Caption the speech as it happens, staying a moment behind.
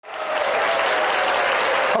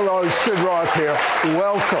Hello, Sid Roth here.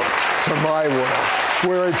 Welcome to my world,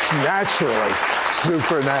 where it's naturally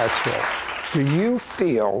supernatural. Do you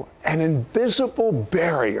feel an invisible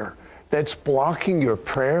barrier that's blocking your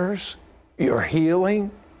prayers, your healing,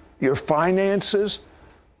 your finances?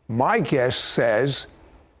 My guest says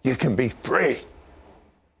you can be free.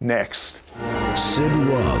 Next. Sid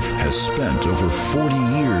Roth has spent over 40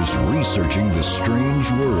 years researching the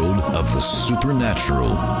strange world of the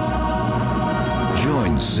supernatural.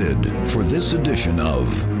 Join Sid for this edition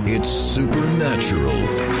of It's Supernatural. I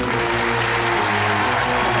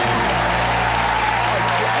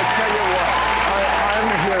tell you what, I'm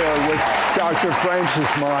here with Dr.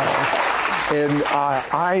 Francis Myers, and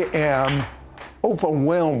I am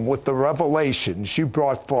overwhelmed with the revelations you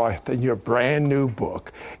brought forth in your brand new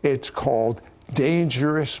book. It's called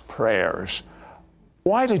Dangerous Prayers.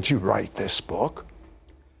 Why did you write this book?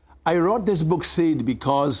 I wrote this book, Sid,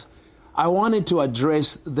 because I wanted to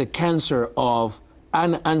address the cancer of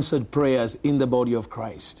unanswered prayers in the body of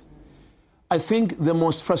Christ. I think the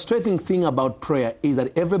most frustrating thing about prayer is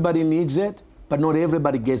that everybody needs it, but not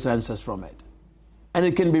everybody gets answers from it. And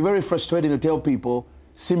it can be very frustrating to tell people,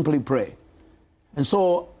 simply pray. And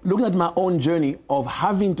so, looking at my own journey of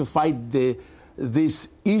having to fight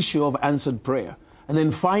this issue of answered prayer and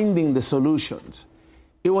then finding the solutions,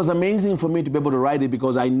 it was amazing for me to be able to write it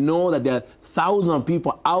because I know that there are thousands of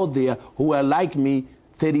people out there who were like me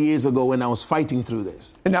 30 years ago when I was fighting through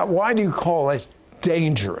this. Now, why do you call it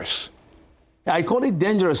dangerous? I call it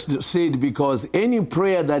dangerous, Sid, because any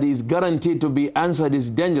prayer that is guaranteed to be answered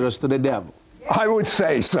is dangerous to the devil. I would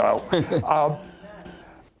say so.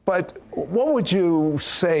 But what would you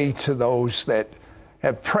say to those that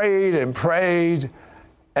have prayed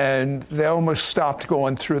and they almost stopped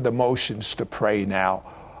going through the motions to pray now?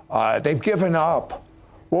 They've given up.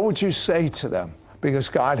 What would you say to them? Because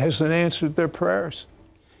God hasn't answered their prayers.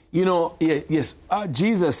 You know, yes,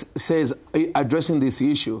 Jesus says, addressing this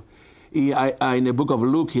issue, in the book of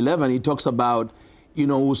Luke 11, he talks about,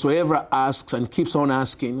 whosoever asks and keeps on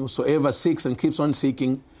asking, whosoever seeks and keeps on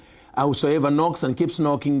seeking, whosoever knocks and keeps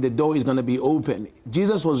knocking, the door is going to be open.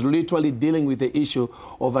 Jesus was literally dealing with the issue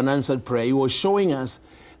of unanswered prayer. He was showing us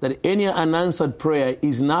that any unanswered prayer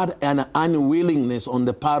is not an unwillingness on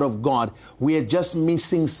the part of God. We are just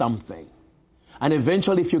missing something. And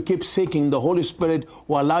eventually, if you keep seeking, the Holy Spirit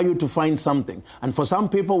will allow you to find something. And for some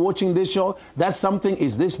people watching this show, that something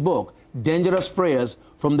is this book, Dangerous Prayers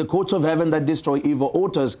from the Courts of Heaven That Destroy Evil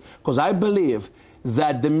Altars, because I believe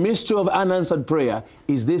that the mystery of unanswered prayer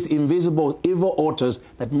is these invisible evil altars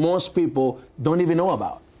that most people don't even know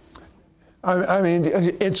about. I mean,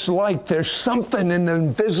 it's like there's something in the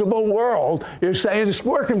invisible world. You're saying it's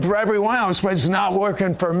working for everyone else, but it's not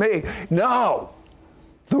working for me. No,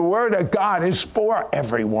 the Word of God is for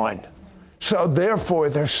everyone. So therefore,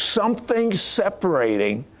 there's something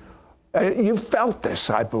separating. You felt this,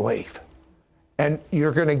 I believe. And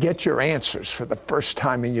you're going to get your answers for the first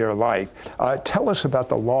time in your life. Tell us about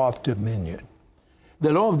the law of dominion.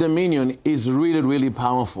 The law of dominion is really, really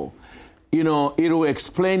powerful. It will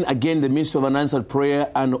explain, again, the mystery of unanswered prayer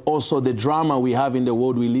and also the drama we have in the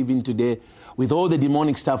world we live in today with all the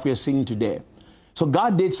demonic stuff we are seeing today. So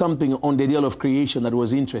God did something on the deal of creation that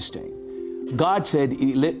was interesting. God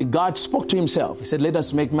spoke to himself. He said, let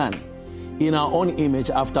us make man in our own image,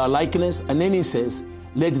 after our likeness. And then he says,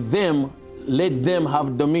 let them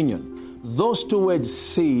have dominion. Those two words,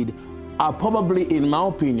 Sid, are probably, in my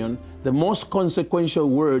opinion, the most consequential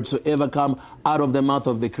words to ever come out of the mouth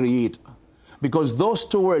of the Creator. Because those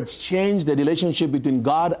two words change the relationship between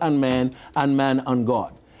God and man and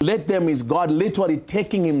God. Let them is God literally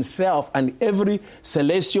taking himself and every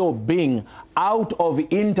celestial being out of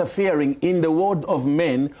interfering in the world of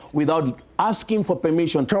men without asking for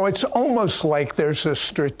permission. So it's almost like there's a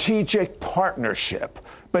strategic partnership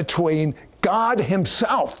between God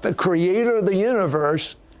himself, the creator of the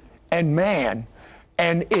universe, and man.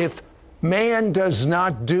 And if man does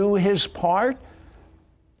not do his part,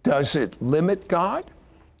 does it limit God?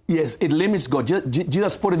 Yes, it limits God.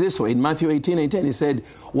 Jesus put it this way in Matthew 18:10. He said,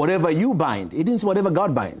 whatever you bind, it means whatever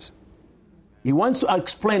God binds. He wants to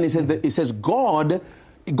explain, he says God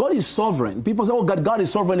is sovereign. People say, oh, God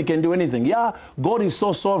is sovereign, he can do anything. Yeah, God is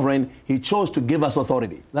so sovereign, he chose to give us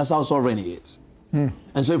authority. That's how sovereign he is.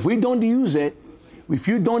 And so if we don't use it,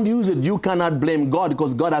 you cannot blame God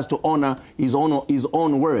because God has to honor his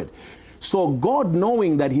own word. So God,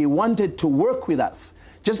 knowing that he wanted to work with us,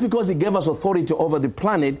 just because he gave us authority over the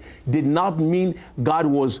planet did not mean God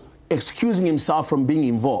was excusing himself from being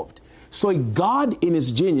involved. So God, in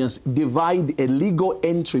his genius, divide a legal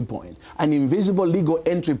entry point, an invisible legal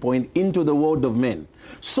entry point into the world of men.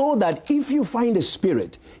 So that if you find a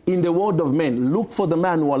spirit in the world of men, look for the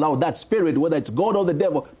man who allowed that spirit, whether it's God or the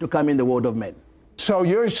devil, to come in the world of men. So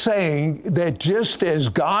you're saying that just as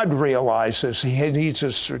God realizes he needs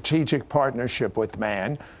a strategic partnership with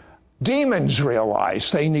man, demons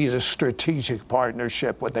realize they need a strategic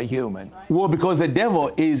partnership with a human. Well, because the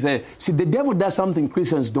devil is the devil does something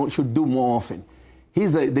Christians should do more often.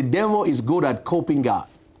 The devil is good at copying God.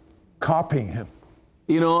 Copying him.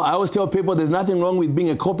 You know, I always tell people there's nothing wrong with being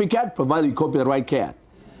a copycat, provided you copy the right cat.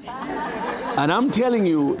 And I'm telling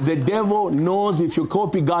you, the devil knows if you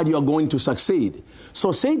copy God, you are going to succeed.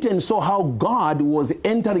 So Satan saw how God was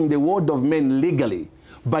entering the world of men legally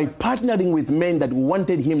by partnering with men that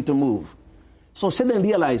wanted him to move. So Satan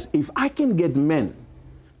realized, if I can get men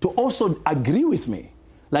to also agree with me,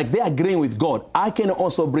 like they're agreeing with God, I can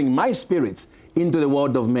also bring my spirits into the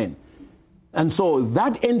world of men. And so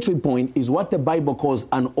that entry point is what the Bible calls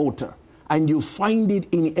an altar. And you find it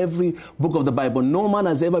in every book of the Bible. No man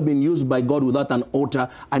has ever been used by God without an altar,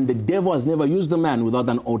 and the devil has never used the man without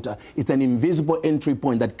an altar. It's an invisible entry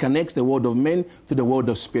point that connects the world of men to the world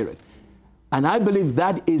of spirit. And I believe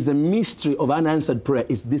that is the mystery of unanswered prayer,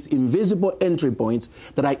 is these invisible entry points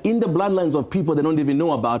that are in the bloodlines of people they don't even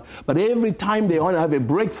know about. But every time they want to have a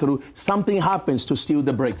breakthrough, something happens to steal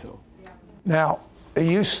the breakthrough. Now,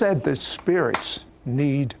 you said that spirits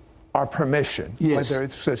need our permission, yes, whether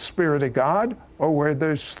it's the Spirit of God or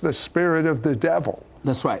whether it's the spirit of the devil.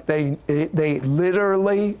 That's right. They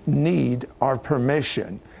literally need our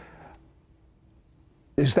permission.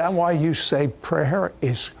 Is that why you say prayer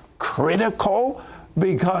is critical?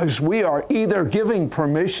 Because we are either giving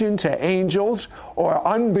permission to angels or,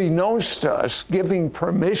 unbeknownst to us, giving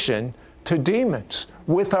permission to demons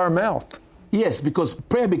with our mouth. Yes, because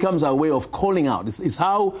prayer becomes our way of calling out. It's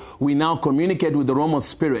how we now communicate with the realm of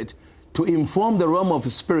spirit to inform the realm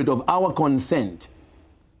of spirit of our consent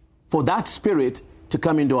for that spirit to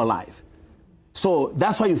come into our life. So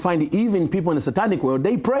that's why you find even people in the satanic world,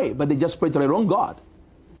 they pray, but they just pray to the wrong God.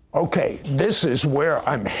 Okay, this is where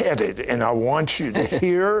I'm headed, and I want you to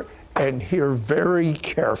hear and hear very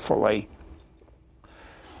carefully.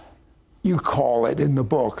 You call it in the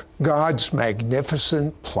book God's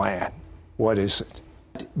magnificent plan. What is it?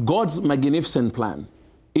 God's magnificent plan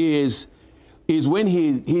is when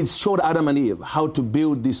he showed Adam and Eve how to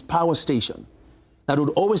build this power station that would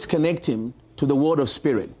always connect him to the world of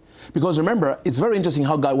spirit. Because remember, it's very interesting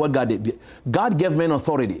what God did. God gave men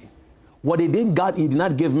authority. What he did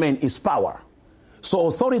not give men is power. So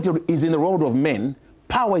authority is in the world of men,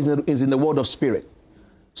 power is in the world of spirit.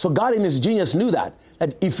 So God in his genius knew that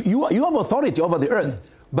if you have authority over the earth,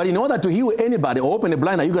 but in order to heal anybody or open a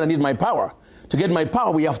blind eye, you're going to need my power. To get my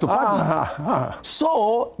power, we have to partner.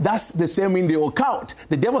 So that's the same in the occult.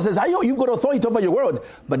 The devil says, you've got authority over your world.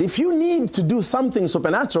 But if you need to do something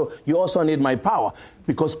supernatural, you also need my power.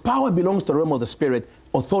 Because power belongs to the realm of the spirit.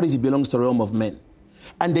 Authority belongs to the realm of men.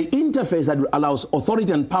 And the interface that allows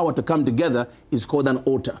authority and power to come together is called an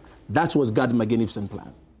altar. That was God's magnificent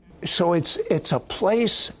plan. So it's a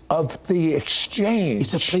place of the exchange.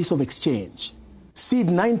 It's a place of exchange. See,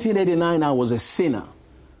 in 1989, I was a sinner,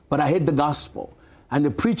 but I heard the gospel. And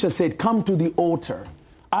the preacher said, come to the altar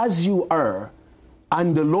as you are,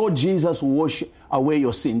 and the Lord Jesus will wash away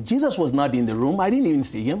your sin. Jesus was not in the room. I didn't even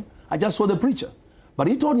see him. I just saw the preacher. But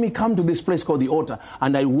he told me, come to this place called the altar.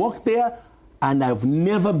 And I walked there, and I've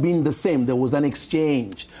never been the same. There was an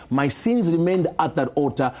exchange. My sins remained at that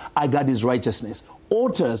altar. I got his righteousness.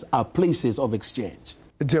 Altars are places of exchange.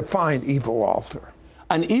 Define evil altar.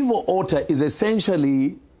 An evil altar is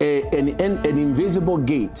essentially an invisible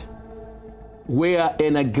gate where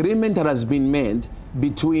an agreement has been made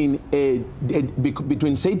between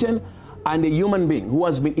Satan and a human being who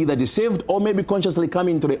has been either deceived or maybe consciously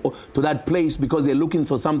coming to that place because they're looking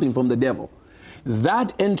for something from the devil.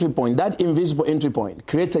 That entry point, that invisible entry point,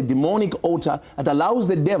 creates a demonic altar that allows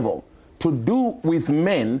the devil to do with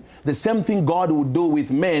men the same thing God would do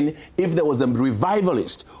with men if there was a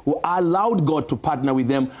revivalist who allowed God to partner with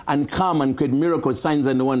them and come and create miracles, signs,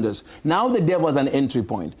 and wonders. Now the devil has an entry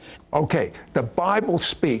point. Okay, the Bible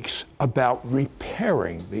speaks about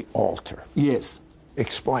repairing the altar. Yes.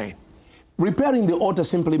 Explain. Repairing the altar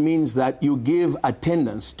simply means that you give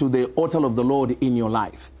attendance to the altar of the Lord in your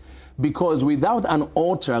life. Because without an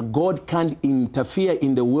altar, God can't interfere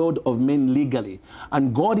in the world of men legally.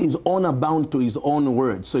 And God is honor bound to his own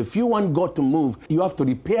word. So if you want God to move, you have to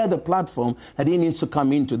repair the platform that he needs to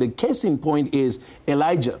come into. The case in point is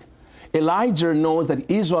Elijah. Elijah knows that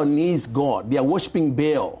Israel needs God. They are worshiping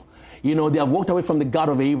Baal. You know, they have walked away from the God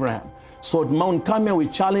of Abraham. So at Mount Carmel, he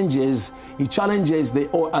challenges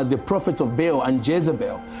the prophets of Baal and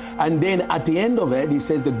Jezebel. And then at the end of it, he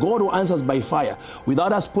says, the God who answers by fire,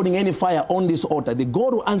 without us putting any fire on this altar, the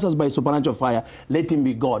God who answers by supernatural fire, let him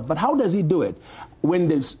be God. But how does he do it? When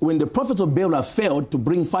the prophets of Baal have failed to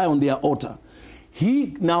bring fire on their altar,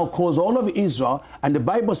 he now calls all of Israel, and the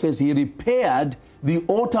Bible says he repaired the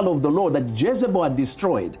altar of the Lord that Jezebel had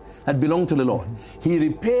destroyed, that belonged to the Lord. He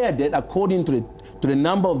repaired it according to the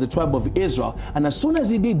number of the tribe of Israel. And as soon as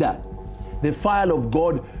he did that, the fire of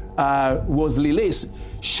God was released,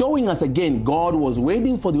 showing us again God was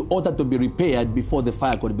waiting for the altar to be repaired before the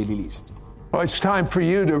fire could be released. Well, it's time for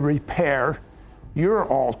you to repair your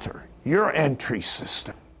altar, your entry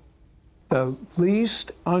system. The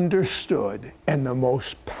least understood and the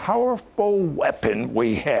most powerful weapon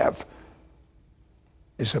we have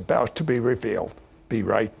is about to be revealed. Be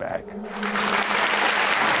right back. We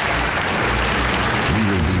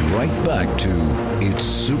will be right back to It's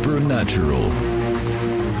Supernatural.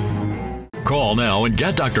 Call now and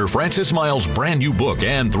get Dr. Francis Miles' brand new book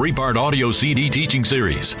and 3-part audio CD teaching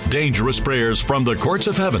series, Dangerous Prayers from the Courts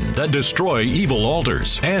of Heaven That Destroy Evil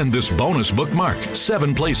Altars, and this bonus bookmark,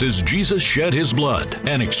 7 Places Jesus Shed His Blood,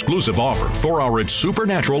 an exclusive offer for our It's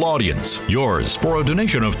Supernatural audience. Yours for a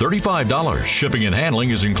donation of $35. Shipping and handling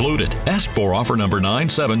is included. Ask for offer number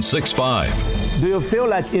 9765. Do you feel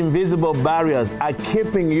like invisible barriers are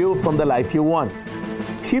keeping you from the life you want?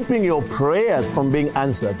 Keeping your prayers from being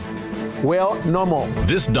answered? Well, no more.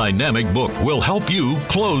 This dynamic book will help you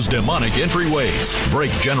close demonic entryways,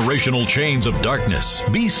 break generational chains of darkness,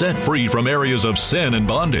 be set free from areas of sin and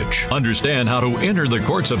bondage, understand how to enter the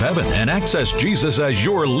courts of heaven and access Jesus as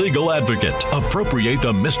your legal advocate, appropriate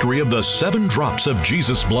the mystery of the 7 drops of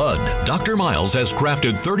Jesus' blood. Dr. Miles has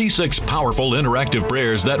crafted 36 powerful interactive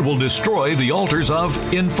prayers that will destroy the altars of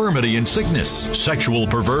infirmity and sickness, sexual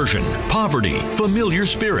perversion, poverty, familiar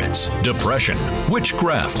spirits, depression,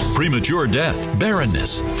 witchcraft, premature death,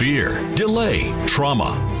 barrenness, fear, delay,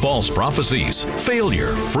 trauma, false prophecies,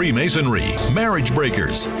 failure, Freemasonry, marriage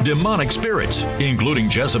breakers, demonic spirits,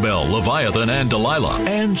 including Jezebel, Leviathan, and Delilah,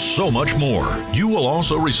 and so much more. You will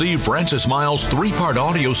also receive Francis Miles' 3-part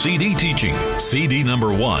audio CD teaching. CD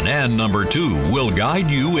number 1 and number 2 will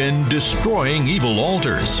guide you in destroying evil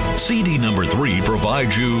altars. CD number 3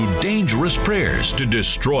 provides you dangerous prayers to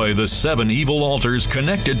destroy the 7 evil altars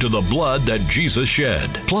connected to the blood that Jesus shed.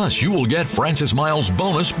 Plus, you will get Francis Miles'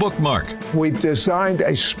 bonus bookmark. We've designed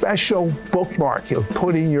a special bookmark you'll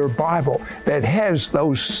put in your Bible that has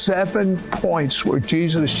those 7 points where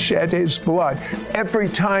Jesus shed his blood. Every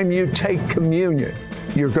time you take communion,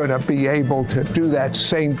 you're going to be able to do that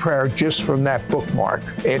same prayer just from that bookmark.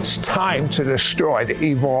 It's time to destroy the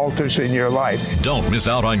evil altars in your life. Don't miss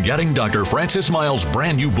out on getting Dr. Francis Miles'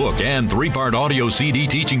 brand new book and 3-part audio CD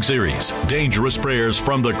teaching series, Dangerous Prayers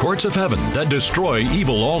from the Courts of Heaven That Destroy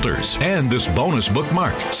Evil Altars, and this bonus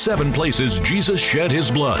bookmark, 7 Places Jesus Shed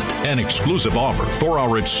His Blood, an exclusive offer for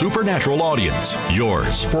our It's Supernatural audience.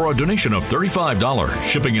 Yours for a donation of $35.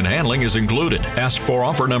 Shipping and handling is included. Ask for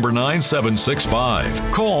offer number 9765.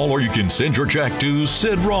 Call or you can send your check to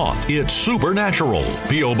Sid Roth. It's Supernatural.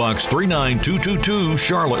 P.O. Box 39222,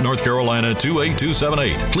 Charlotte, North Carolina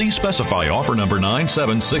 28278. Please specify offer number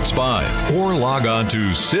 9765 or log on to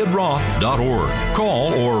sidroth.org.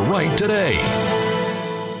 Call or write today.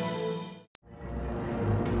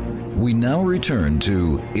 We now return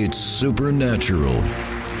to It's Supernatural.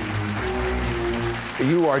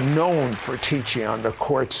 You are known for teaching on the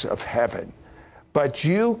courts of heaven, but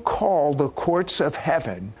you call the courts of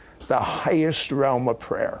heaven the highest realm of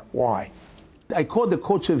prayer. Why? I call the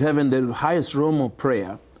courts of heaven the highest realm of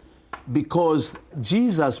prayer because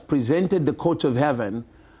Jesus presented the courts of heaven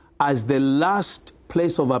as the last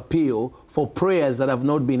place of appeal for prayers that have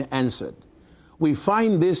not been answered. We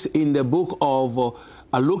find this in the book of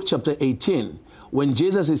Luke chapter 18, when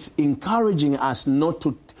Jesus is encouraging us not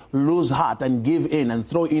to lose heart and give in and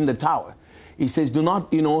throw in the towel. He says, do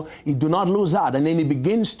not lose heart. And then he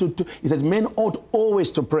begins he says, men ought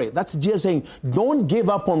always to pray. That's just saying, don't give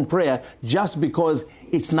up on prayer just because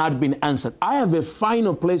it's not been answered. I have a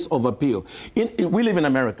final place of appeal. We live in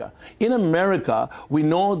America. In America, we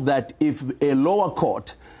know that if a lower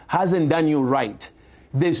court hasn't done you right,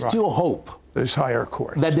 there's still hope. There's higher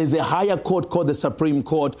courts. That there's a higher court called the Supreme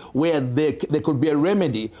Court where there could be a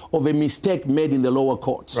remedy of a mistake made in the lower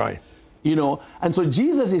courts. Right. And so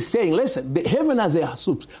Jesus is saying, listen, heaven has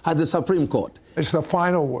a Supreme Court. It's the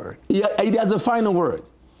final word. Yeah, it has a final word.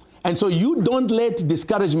 And so you don't let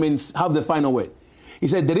discouragements have the final word. He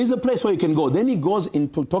said, there is a place where you can go. Then he goes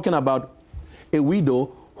into talking about a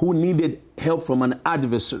widow who needed help from an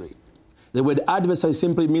adversary. The word adversary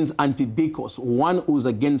simply means antidikos, one who's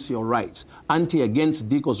against your rights. Anti against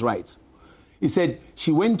dikos rights. He said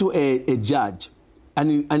she went to a judge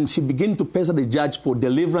and she began to pester the judge for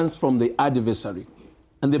deliverance from the adversary.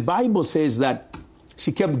 And the Bible says that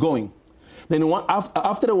she kept going. Then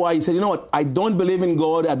after a while, he said, you know what, I don't believe in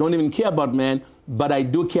God, I don't even care about man, but I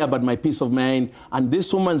do care about my peace of mind, and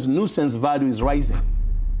this woman's nuisance value is rising.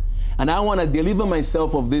 And I want to deliver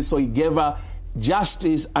myself of this, so he gave her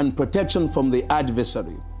justice and protection from the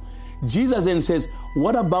adversary. Jesus then says,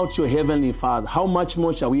 what about your heavenly Father? How much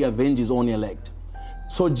more shall we avenge his own elect?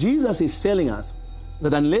 So Jesus is telling us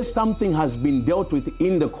that unless something has been dealt with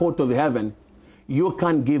in the court of heaven, you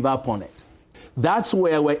can't give up on it. That's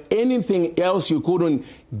where anything else you couldn't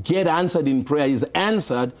get answered in prayer is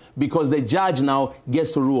answered, because the judge now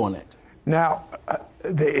gets to rule on it. Now,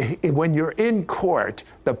 when you're in court,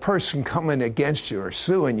 the person coming against you or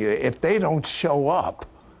suing you, if they don't show up,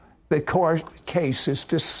 the court case is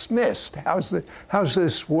dismissed. How's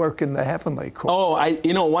this work in the heavenly court?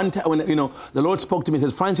 Oh, one time when the Lord spoke to me, he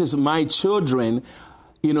says, Francis, my children,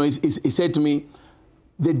 he said to me,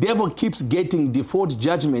 the devil keeps getting default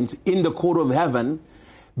judgments in the court of heaven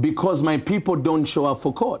because my people don't show up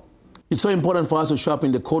for court. It's so important for us to show up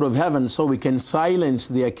in the court of heaven so we can silence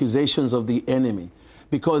the accusations of the enemy.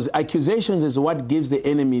 Because accusations is what gives the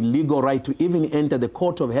enemy legal right to even enter the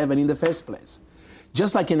court of heaven in the first place.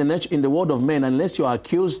 Just like in the world of men, unless you are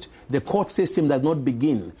accused, the court system does not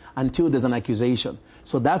begin until there's an accusation.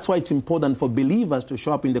 So that's why it's important for believers to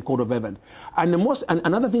show up in the court of heaven. And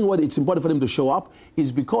another thing why it's important for them to show up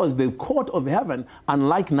is because the court of heaven,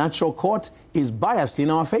 unlike natural court, is biased in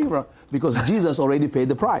our favor because Jesus already paid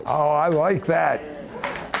the price. Oh, I like that.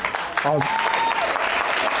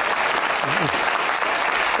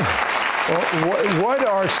 What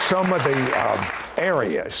are some of the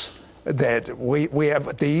areas that we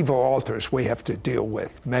have, the evil altars we have to deal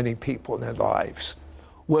with, many people in their lives?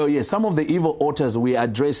 Well, yes, some of the evil altars we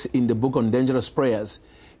address in the book on dangerous prayers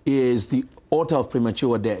is the altar of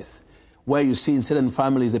premature death, where you see in certain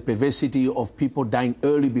families the perversity of people dying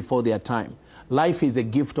early before their time. Life is a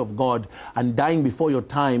gift of God, and dying before your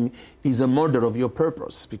time is a murder of your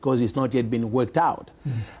purpose because it's not yet been worked out.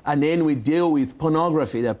 Mm-hmm. And then we deal with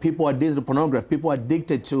pornography. There are people addicted to pornography, people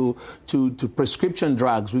addicted to prescription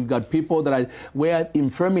drugs. We've got people that are where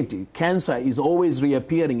infirmity, cancer is always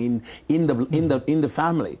reappearing in the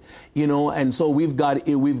family, and so we've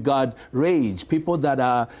got rage, people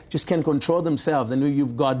that just can't control themselves. And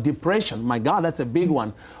you've got depression. My God, that's a big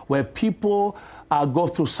one, where people go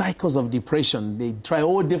through cycles of depression. They try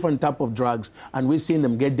all different type of drugs, and we've seen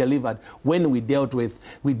them get delivered when we dealt with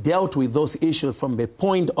those issues from the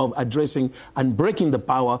point of addressing and breaking the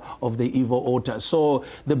power of the evil altar. So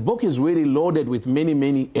the book is really loaded with many,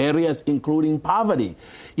 many areas, including poverty.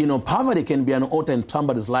 Poverty can be an altar in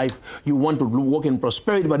somebody's life. You want to walk in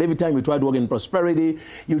prosperity, but every time you try to walk in prosperity,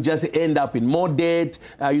 you just end up in more debt.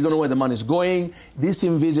 You don't know where the money is going. This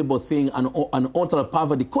invisible thing, an altar of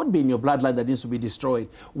poverty, could be in your bloodline that needs to be destroyed.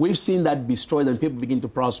 We've seen that destroyed and people begin to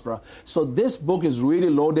prosper. So this book is really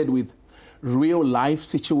loaded with real life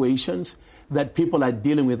situations that people are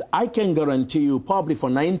dealing with. I can guarantee you, probably for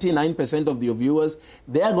 99% of your viewers,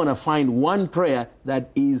 they're going to find one prayer that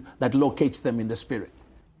locates them in the spirit.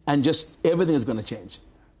 And just everything is going to change.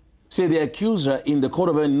 See, the accuser in the court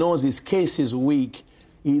of heaven knows his case is weak.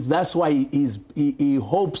 That's why he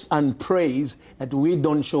hopes and prays that we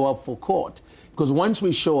don't show up for court. Because once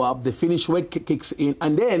we show up, the finished work kicks in.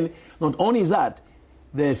 And then, not only is that,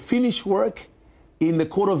 the finished work in the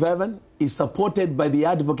court of heaven is supported by the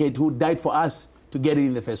advocate who died for us to get it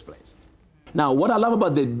in the first place. Now, what I love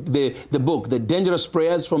about the book, The Dangerous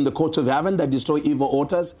Prayers from the Court of Heaven That Destroy Evil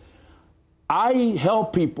Altars, I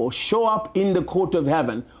help people show up in the court of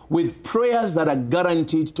heaven with prayers that are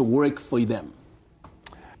guaranteed to work for them.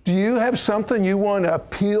 Do you have something you want to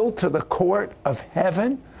appeal to the court of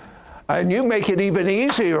heaven? And you make it even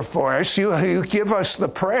easier for us. You give us the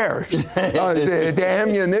prayers, the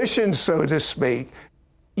ammunition, so to speak.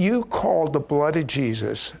 You call the blood of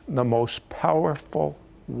Jesus the most powerful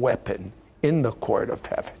weapon in the court of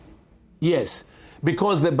heaven. Yes,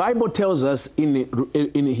 because the Bible tells us in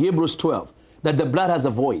Hebrews 12 that the blood has a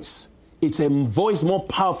voice. It's a voice more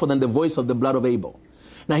powerful than the voice of the blood of Abel.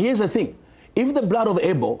 Now here's the thing. If the blood of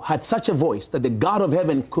Abel had such a voice that the God of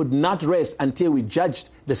heaven could not rest until we judged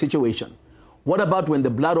the situation, what about when the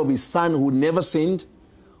blood of his son who never sinned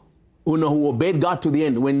who obeyed God to the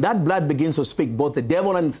end. When that blood begins to speak, both the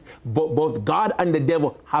devil and both God and the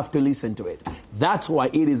devil have to listen to it. That's why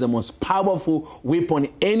it is the most powerful weapon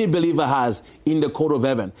any believer has in the court of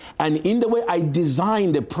heaven. And in the way I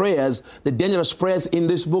designed the prayers, the dangerous prayers in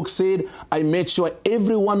this book, Sid, I made sure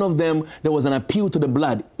every one of them, there was an appeal to the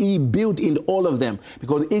blood. He built in all of them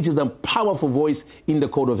because it is a powerful voice in the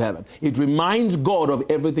court of heaven. It reminds God of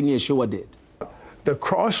everything Yeshua did. The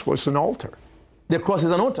cross was an altar. The cross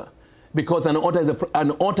is an altar. Because an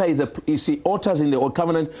altar is you see, altars in the Old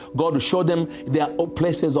Covenant, God showed them they are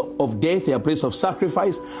places of death, they are places of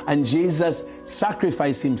sacrifice, and Jesus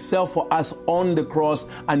sacrificed himself for us on the cross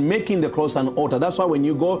and making the cross an altar. That's why when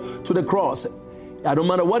you go to the cross, it don't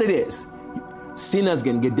matter what it is, sinners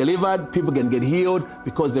can get delivered, people can get healed,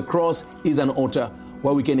 because the cross is an altar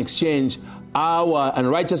where we can exchange our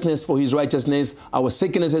unrighteousness for his righteousness, our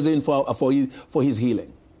sicknesses for his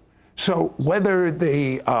healing. So whether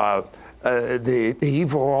the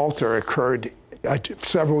evil altar occurred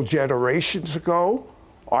several generations ago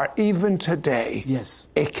or even today, yes,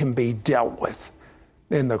 it can be dealt with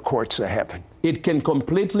in the courts of heaven. It can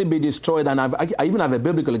completely be destroyed. And I even have a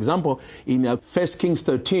biblical example in 1 Kings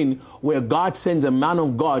 13, where God sends a man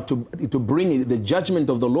of God to bring the judgment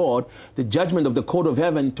of the Lord, the judgment of the court of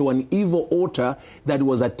heaven, to an evil altar that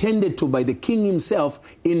was attended to by the king himself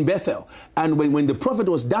in Bethel. And when the prophet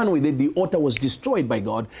was done with it, the altar was destroyed by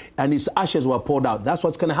God and its ashes were poured out. That's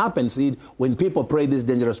what's going to happen, see, when people pray these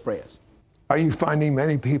dangerous prayers. Are you finding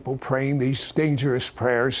many people praying these dangerous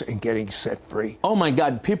prayers and getting set free? Oh my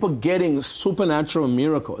God, people getting supernatural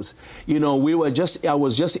miracles. You know, I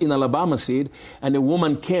was just in Alabama, Sid, and a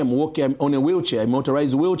woman came walking on a wheelchair, a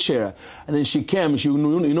motorized wheelchair. And then she came, she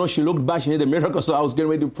looked back, she needed a miracle, so I was getting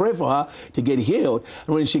ready to pray for her to get healed.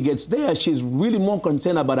 And when she gets there, she's really more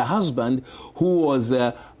concerned about her husband who was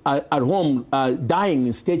at home dying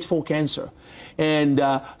in stage 4 cancer. And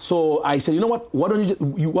so I said, you know what? Why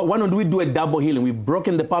don't we do a double healing? We've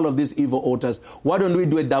broken the power of these evil altars. Why don't we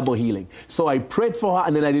do a double healing? So I prayed for her,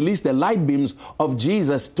 and then I released the light beams of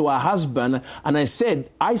Jesus to her husband. And I said,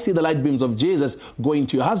 I see the light beams of Jesus going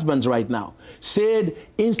to your husband right now. Said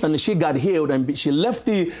instantly she got healed, and she left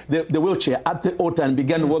the wheelchair at the altar and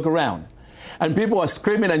began to walk around. And people are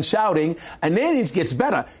screaming and shouting, and then it gets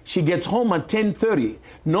better. She gets home at 10:30.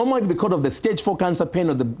 Normally, because of the stage 4 cancer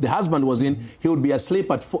pain that the husband was in, he would be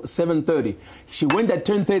asleep at 7:30. She went at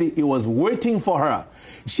 10:30. He was waiting for her.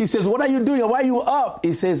 She says, what are you doing? Why are you up?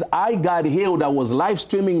 He says, I got healed. I was live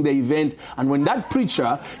streaming the event. And when that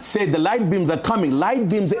preacher said the light beams are coming, light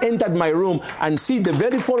beams entered my room, and see, the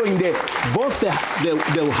very following day, both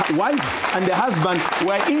the wife and the husband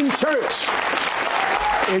were in church.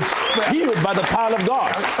 It's healed by the power of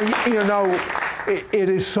God. You know, it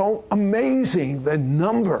is so amazing the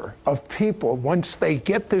number of people once they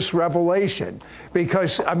get this revelation.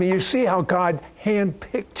 Because, I mean, you see how God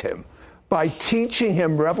handpicked him by teaching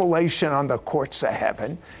him revelation on the courts of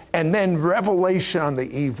heaven, and then revelation on the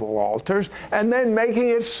evil altars, and then making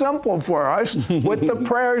it simple for us with the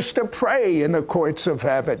prayers to pray in the courts of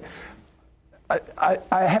heaven. I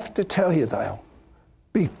have to tell you, though,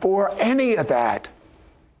 before any of that,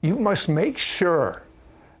 you must make sure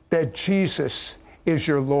that Jesus is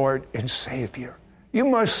your Lord and Savior. You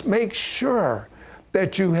must make sure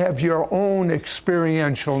that you have your own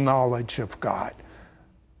experiential knowledge of God.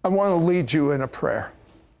 I want to lead you in a prayer.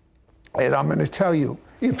 And I'm going to tell you,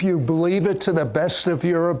 if you believe it to the best of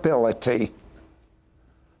your ability,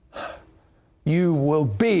 you will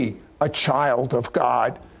be a child of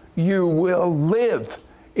God. You will live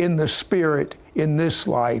in the Spirit in this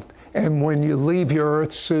life. And when you leave your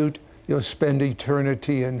earth suit, you'll spend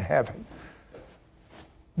eternity in heaven.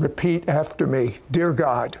 Repeat after me. Dear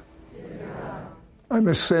God, I'm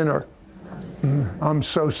a sinner. I'm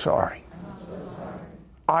so sorry.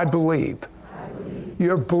 I believe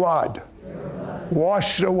your blood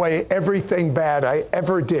washed away everything bad I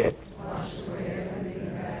ever did.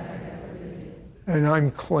 And I'm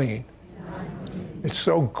clean. It's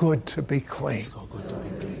so good to be clean.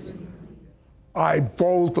 I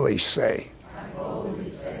boldly say,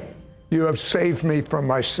 you have saved me from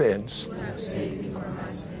my sins.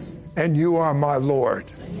 And you are my Lord.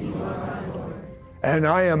 And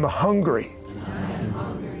I am hungry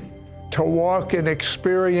to walk in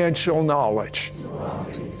experiential knowledge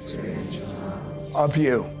of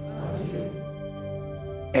you.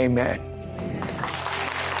 Amen.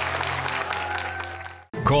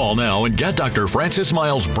 Call now and get Dr. Francis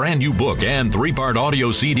Miles' brand new book and 3-part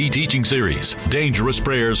audio CD teaching series, Dangerous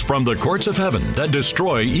Prayers from the Courts of Heaven That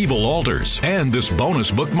Destroy Evil Altars, and this bonus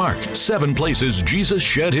bookmark, 7 Places Jesus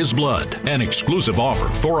Shed His Blood, an exclusive offer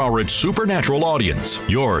for our It's Supernatural audience.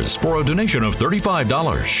 Yours for a donation of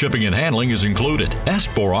 $35. Shipping and handling is included. Ask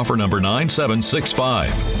for offer number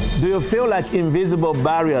 9765. Do you feel like invisible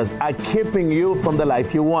barriers are keeping you from the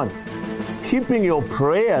life you want? Keeping your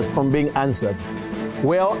prayers from being answered?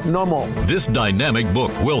 Well, no more. This dynamic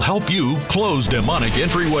book will help you close demonic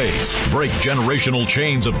entryways, break generational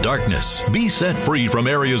chains of darkness, be set free from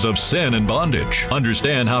areas of sin and bondage,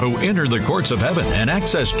 understand how to enter the courts of heaven and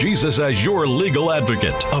access Jesus as your legal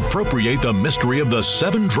advocate, appropriate the mystery of the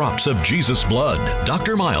 7 drops of Jesus' blood.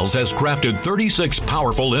 Dr. Miles has crafted 36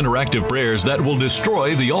 powerful interactive prayers that will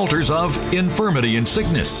destroy the altars of infirmity and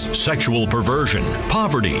sickness, sexual perversion,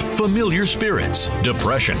 poverty, familiar spirits,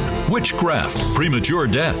 depression, witchcraft, premature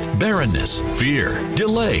death, barrenness, fear,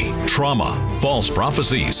 delay, trauma, false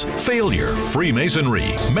prophecies, failure,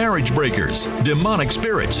 Freemasonry, marriage breakers, demonic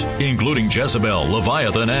spirits, including Jezebel,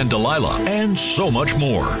 Leviathan, and Delilah, and so much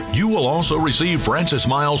more. You will also receive Francis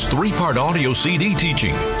Miles' 3-part audio CD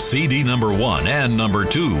teaching. CD number 1 and number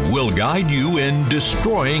 2 will guide you in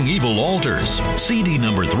destroying evil altars. CD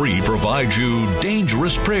number 3 provides you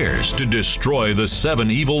dangerous prayers to destroy the 7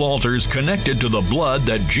 evil altars connected to the blood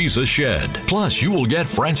that Jesus shed. Plus, you will get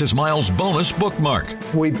Francis Miles' bonus bookmark.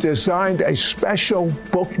 We've designed a special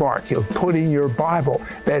bookmark you'll put in your Bible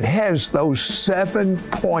that has those 7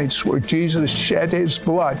 points where Jesus shed His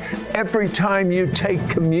blood. Every time you take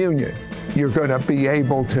communion, you're going to be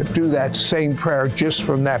able to do that same prayer just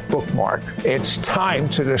from that bookmark. It's time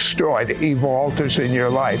to destroy the evil altars in your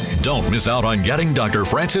life. Don't miss out on getting Dr.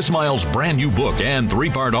 Francis Miles' brand new book and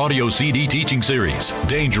 3-part audio CD teaching series,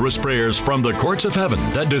 Dangerous Prayers from the Courts of Heaven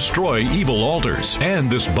That Destroy Evil Altars, and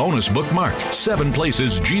this bonus bookmark, 7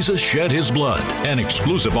 Places Jesus Shed His Blood, an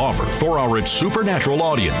exclusive offer for our It's Supernatural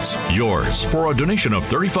audience. Yours for a donation of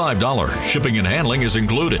 $35. Shipping and handling is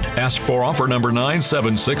included. Ask for offer number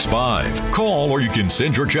 9765. Call or you can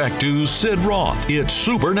send your check to Sid Roth. It's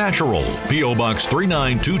Supernatural. P.O. Box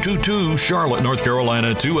 39222, Charlotte, North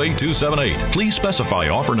Carolina 28278. Please specify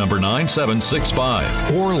offer number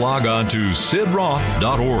 9765 or log on to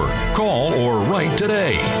sidroth.org. Call or write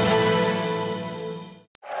today.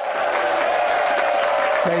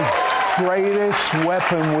 The greatest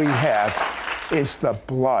weapon we have is the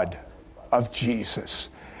blood of Jesus.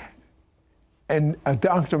 And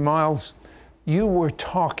Dr. Miles, you were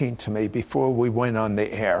talking to me before we went on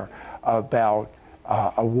the air about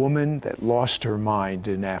a woman that lost her mind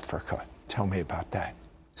in Africa. Tell me about that.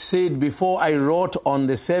 Sid, before I wrote on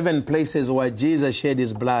the 7 places where Jesus shed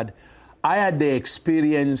His blood, I had the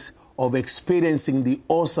experience of experiencing the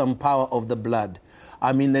awesome power of the blood.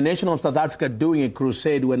 I'm in the nation of South Africa doing a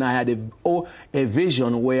crusade when I had a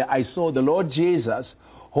vision where I saw the Lord Jesus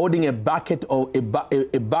holding a bucket or a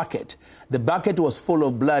bucket. The bucket was full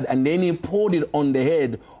of blood, and then He poured it on the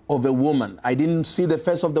head of a woman. I didn't see the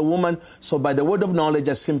face of the woman, so by the word of knowledge,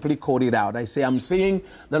 I simply called it out. I say, I'm seeing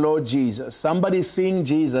the Lord Jesus. Somebody's seeing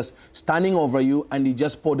Jesus standing over you, and He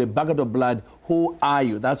just poured a bucket of blood. Who are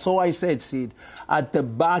you? That's all I said, Sid. At the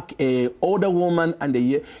back, an older woman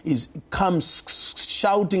comes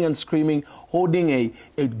shouting and screaming, holding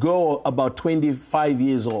a girl about 25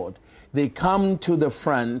 years old. They come to the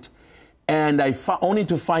front, and I only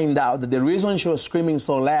to find out that the reason she was screaming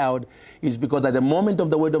so loud is because at the moment of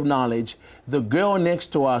the word of knowledge, the girl next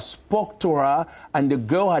to her spoke to her, and the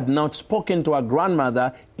girl had not spoken to her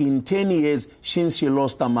grandmother in 10 years since she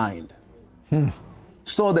lost her mind.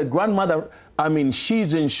 So the grandmother,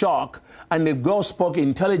 she's in shock, and the girl spoke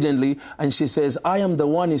intelligently, and she says, I am the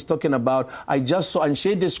one he's talking about. I just saw, and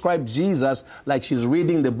she described Jesus like she's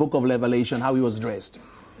reading the book of Revelation, how He was dressed.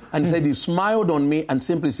 And said, He smiled on me and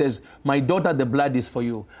simply says, my daughter, the blood is for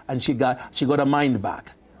you. And she got her mind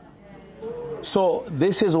back. So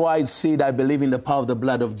this is why, Sid, I believe in the power of the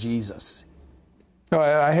blood of Jesus.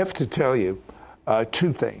 I have to tell you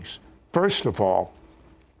 2 things. First of all,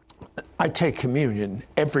 I take communion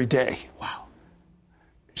every day. Wow.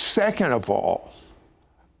 Second of all,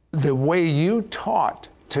 the way you taught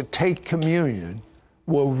to take communion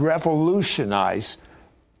will revolutionize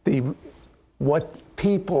what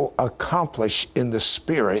people accomplish in the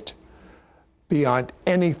Spirit beyond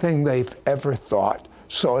anything they've ever thought.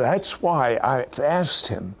 So that's why I've asked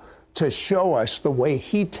him to show us the way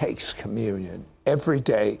he takes communion every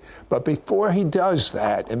day. But before he does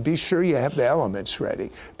that, and be sure you have the elements ready,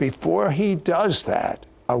 before he does that,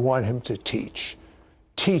 I want him to teach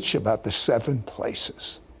about the 7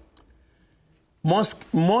 places.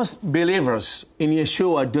 Most believers in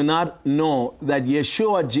Yeshua do not know that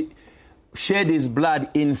Yeshua shed his blood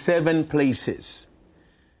in 7 places.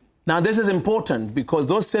 Now, this is important because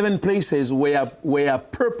those 7 places were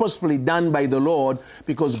purposefully done by the Lord,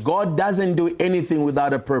 because God doesn't do anything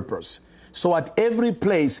without a purpose. So at every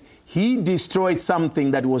place, he destroyed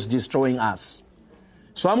something that was destroying us.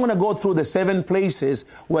 So I'm going to go through the 7 places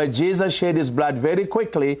where Jesus shed his blood very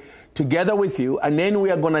quickly together with you, and then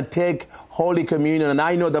we are going to take Holy Communion, and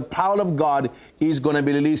I know the power of God is going to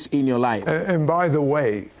be released in your life. And by the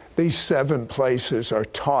way, these 7 places are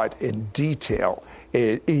taught in detail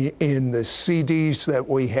in the CDs that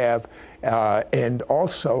we have, and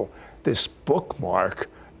also this bookmark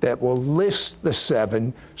that will list the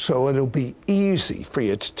 7, so it'll be easy for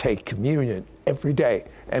you to take communion every day.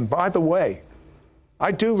 And by the way,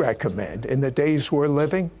 I do recommend, in the days we're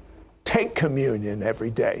living, take communion every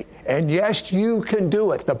day. And yes, you can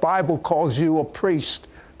do it. The Bible calls you a priest.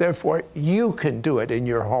 Therefore, you can do it in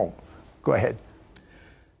your home. Go ahead.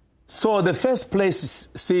 So the first place,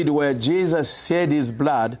 Sid, where Jesus shed his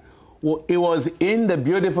blood, it was in the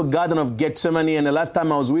beautiful Garden of Gethsemane. And the last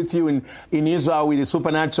time I was with you in Israel with the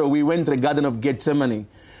Supernatural, we went to the Garden of Gethsemane.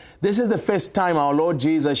 This is the first time our Lord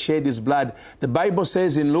Jesus shed his blood. The Bible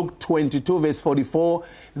says in Luke 22, verse 44,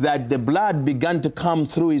 that the blood began to come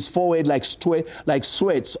through his forehead like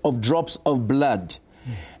sweats of drops of blood.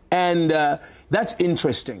 And that's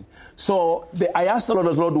interesting. So I asked the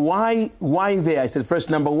Lord, why there? I said,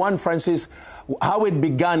 first, number one, Francis, how it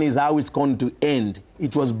began is how it's going to end.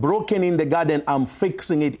 It was broken in the garden. I'm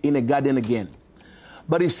fixing it in the garden again.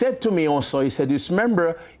 But he said to me also, he said, you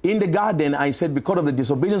remember in the garden, I said, because of the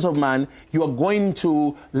disobedience of man, you are going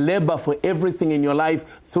to labor for everything in your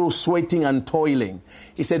life through sweating and toiling.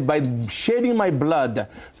 He said, by shedding my blood,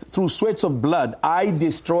 through sweats of blood, I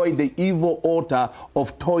destroyed the evil altar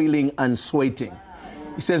of toiling and sweating.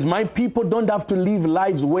 He says, my people don't have to live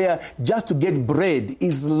lives where just to get bread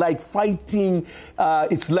is like fighting,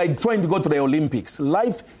 it's like trying to go to the Olympics.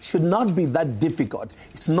 Life should not be that difficult.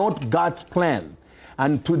 It's not God's plan.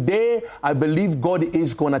 And today, I believe God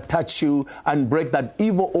is going to touch you and break that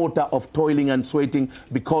evil altar of toiling and sweating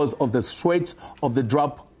because of the sweat of the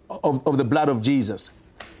drop of the blood of Jesus.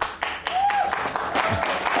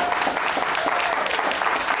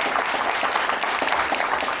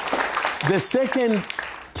 The second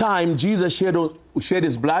time Jesus shed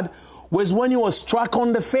his blood was when he was struck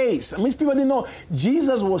on the face. I mean, people didn't know.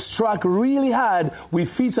 Jesus was struck really hard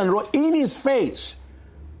with feet and rods in his face,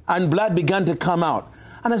 and blood began to come out.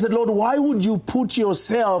 And I said, Lord, why would you put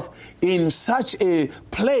yourself in such a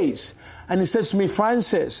place? And he says to me,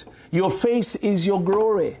 Francis, your face is your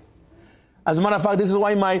glory. As a matter of fact, this is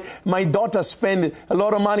why my daughters spend a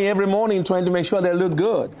lot of money every morning trying to make sure they look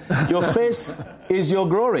good. Your face is your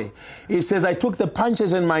glory. He says, I took the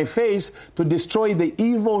punches in my face to destroy the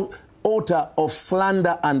evil altar of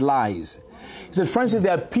slander and lies. He said, Francis,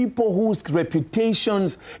 there are people whose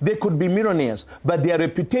reputations, they could be millionaires, but their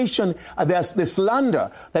reputation, there's the slander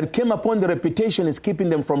that came upon the reputation is keeping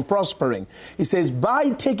them from prospering. He says,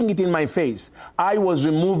 by taking it in my face, I was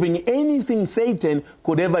removing anything Satan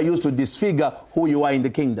could ever use to disfigure who you are in the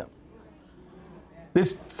kingdom.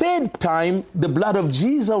 This third time, the blood of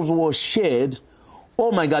Jesus was shed.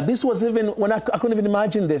 Oh my God, this was even, when I couldn't even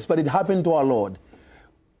imagine this, but it happened to our Lord.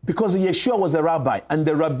 Because Yeshua was the rabbi, and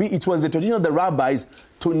it was the tradition of the rabbis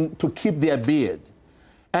to keep their beard.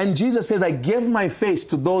 And Jesus says, I gave my face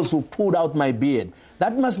to those who pulled out my beard.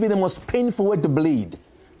 That must be the most painful way to bleed,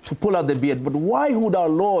 to pull out the beard. But why would our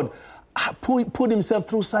Lord put himself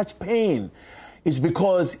through such pain? It's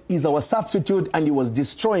because he's our substitute, and he was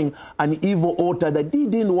destroying an evil altar that he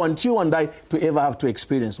didn't want you and I to ever have to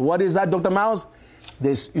experience. What is that, Dr. Miles?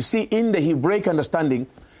 You see, in the Hebraic understanding,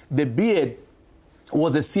 the beard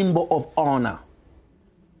was a symbol of honor.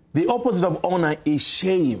 The opposite of honor is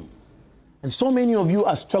shame. And so many of you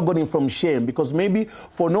are struggling from shame because maybe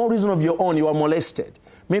for no reason of your own you are molested.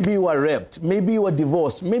 Maybe you are raped. Maybe you are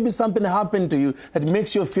divorced. Maybe something happened to you that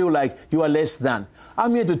makes you feel like you are less than.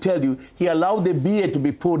 I'm here to tell you, he allowed the beard to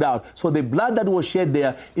be pulled out. So the blood that was shed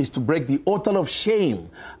there is to break the altar of shame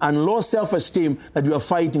and low self-esteem that you are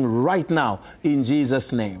fighting right now in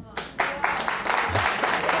Jesus' name.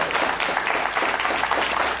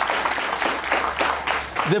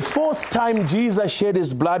 The fourth time Jesus shed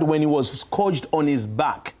his blood when he was scourged on his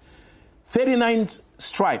back. 39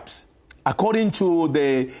 stripes. According to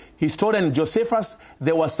the historian Josephus,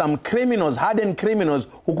 there were some criminals, hardened criminals,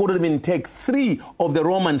 who couldn't even take 3 of the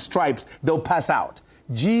Roman stripes. They'll pass out.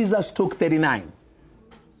 Jesus took 39.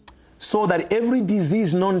 So that every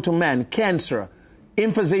disease known to man, cancer,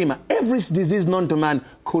 emphysema, every disease known to man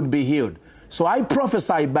could be healed. So I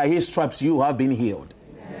prophesy by his stripes you have been healed.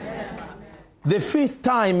 Amen. The 5th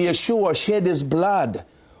time Yeshua shed his blood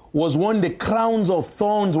was when the crowns of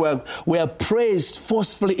thorns were pressed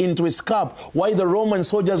forcefully into his cup, while the Roman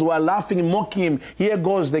soldiers were laughing, mocking him. Here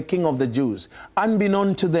goes the King of the Jews.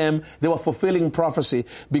 Unbeknown to them, they were fulfilling prophecy,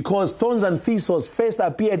 because thorns and thistles first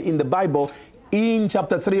appeared in the Bible in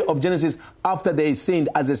chapter 3 of Genesis after they sinned,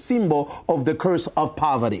 as a symbol of the curse of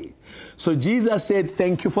poverty. So Jesus said,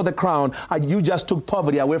 thank you for the crown. You just took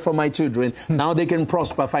poverty away from my children. Now they can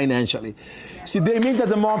prosper financially. See, they meant it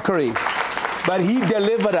as a mockery, but he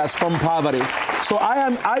delivered us from poverty. So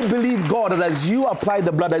I believe, God, that as you apply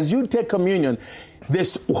the blood, as you take communion,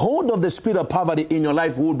 this hold of the spirit of poverty in your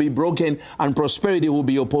life will be broken and prosperity will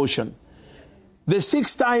be your portion. The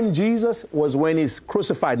 6th time Jesus was when he's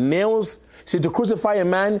crucified. Nails. See, to crucify a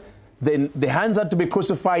man, then the hands had to be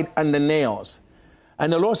crucified and the nails.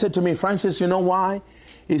 And the Lord said to me, Francis, you know why?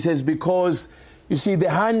 He says, because, you see, the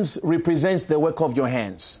hands represents the work of your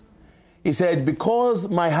hands. He said, because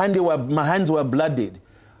my hands were bloodied,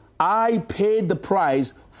 I paid the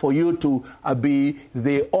price for you to be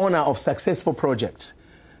the owner of successful projects.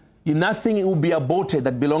 Nothing will be aborted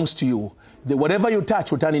that belongs to you. Whatever you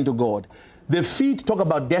touch will turn into God. The feet talk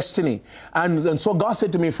about destiny. And so God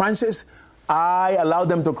said to me, Francis, I allowed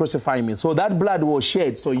them to crucify me. So that blood was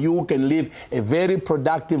shed so you can live a very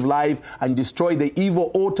productive life and destroy the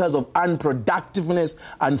evil altars of unproductiveness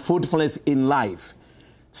and fruitfulness in life.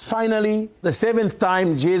 Finally, the 7th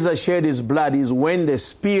time Jesus shed his blood is when the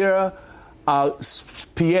spear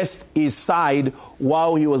pierced his side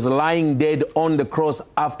while he was lying dead on the cross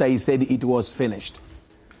after he said it was finished.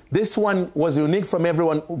 This one was unique from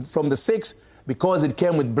everyone from the 6 because it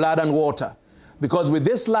came with blood and water. Because with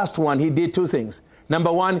this last one, he did 2 things.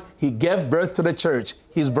 Number 1, he gave birth to the church,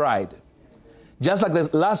 his bride. Just like the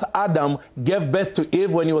last Adam gave birth to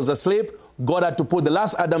Eve when he was asleep, God had to put the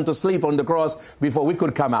last Adam to sleep on the cross before we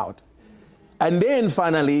could come out. And then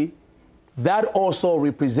finally, that also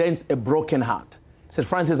represents a broken heart. He said,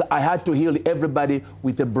 Francis, I had to heal everybody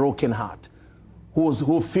with a broken heart.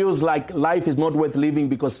 Who feels like life is not worth living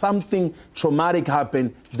because something traumatic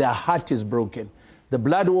happened, their heart is broken. The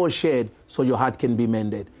blood was shed so your heart can be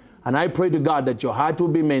mended. And I pray to God that your heart will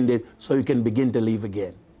be mended so you can begin to live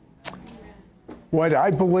again. What I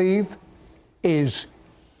believe is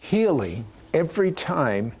healing every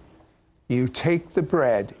time you take the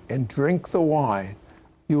bread and drink the wine.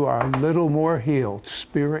 You are a little more healed,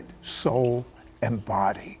 spirit, soul, and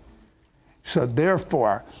body. So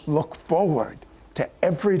therefore, look forward to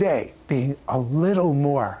every day being a little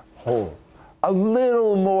more whole, a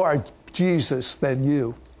little more Jesus than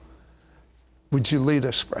you. Would you lead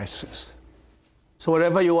us, Francis? So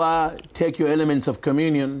wherever you are, take your elements of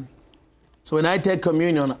communion. So when I take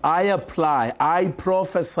communion, I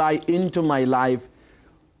prophesy into my life.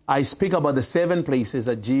 I speak about the 7 places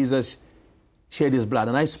that Jesus shed his blood.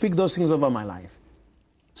 And I speak those things over my life.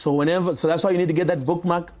 So that's why you need to get that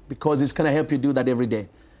bookmark, because it's going to help you do that every day.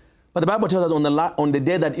 But the Bible tells us on the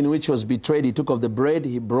day that in which he was betrayed, he took of the bread,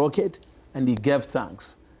 he broke it, and he gave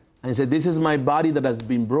thanks. And he said, this is my body that has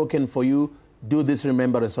been broken for you. Do this in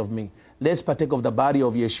remembrance of me. Let's partake of the body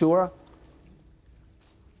of Yeshua.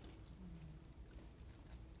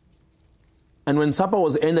 And when supper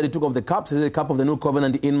was ended, he took of the cup, he said, the cup of the new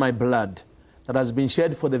covenant in my blood that has been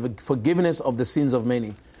shed for the forgiveness of the sins of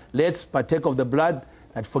many. Let's partake of the blood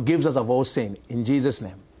that forgives us of all sin. In Jesus'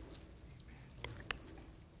 name.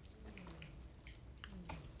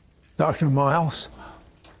 Dr. Miles,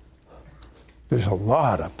 there's a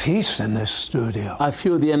lot of peace in this studio. I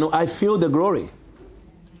feel the glory.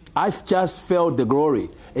 I've just felt the glory.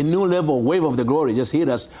 A new level, wave of the glory just hit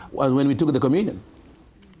us when we took the communion.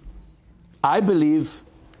 I believe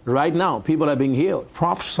right now people are being healed.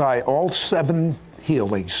 Prophesy all 7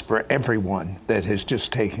 healings for everyone that has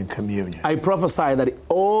just taken communion. I prophesy that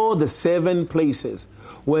all the 7 places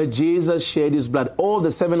where Jesus shed his blood, all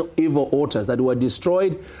the 7 evil altars that were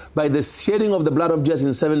destroyed by the shedding of the blood of Jesus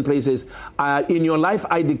in 7 places, in your life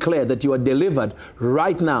I declare that you are delivered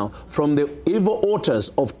right now from the evil altars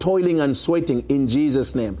of toiling and sweating in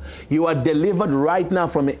Jesus' name. You are delivered right now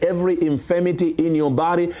from every infirmity in your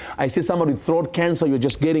body. I see somebody with throat cancer, you're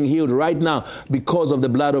just getting healed right now because of the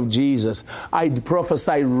blood of Jesus. I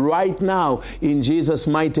prophesy right now in Jesus'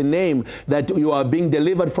 mighty name that you are being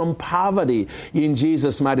delivered from poverty in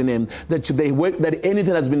Jesus' mighty name. That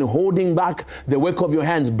anything that's been holding back the work of your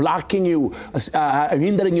hands, blocking you,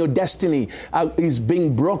 hindering your destiny, is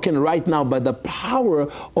being broken right now by the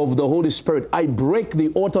power of the Holy Spirit. I break the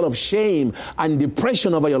altar of shame and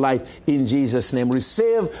depression over your life in Jesus' name.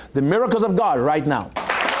 Receive the miracles of God right now.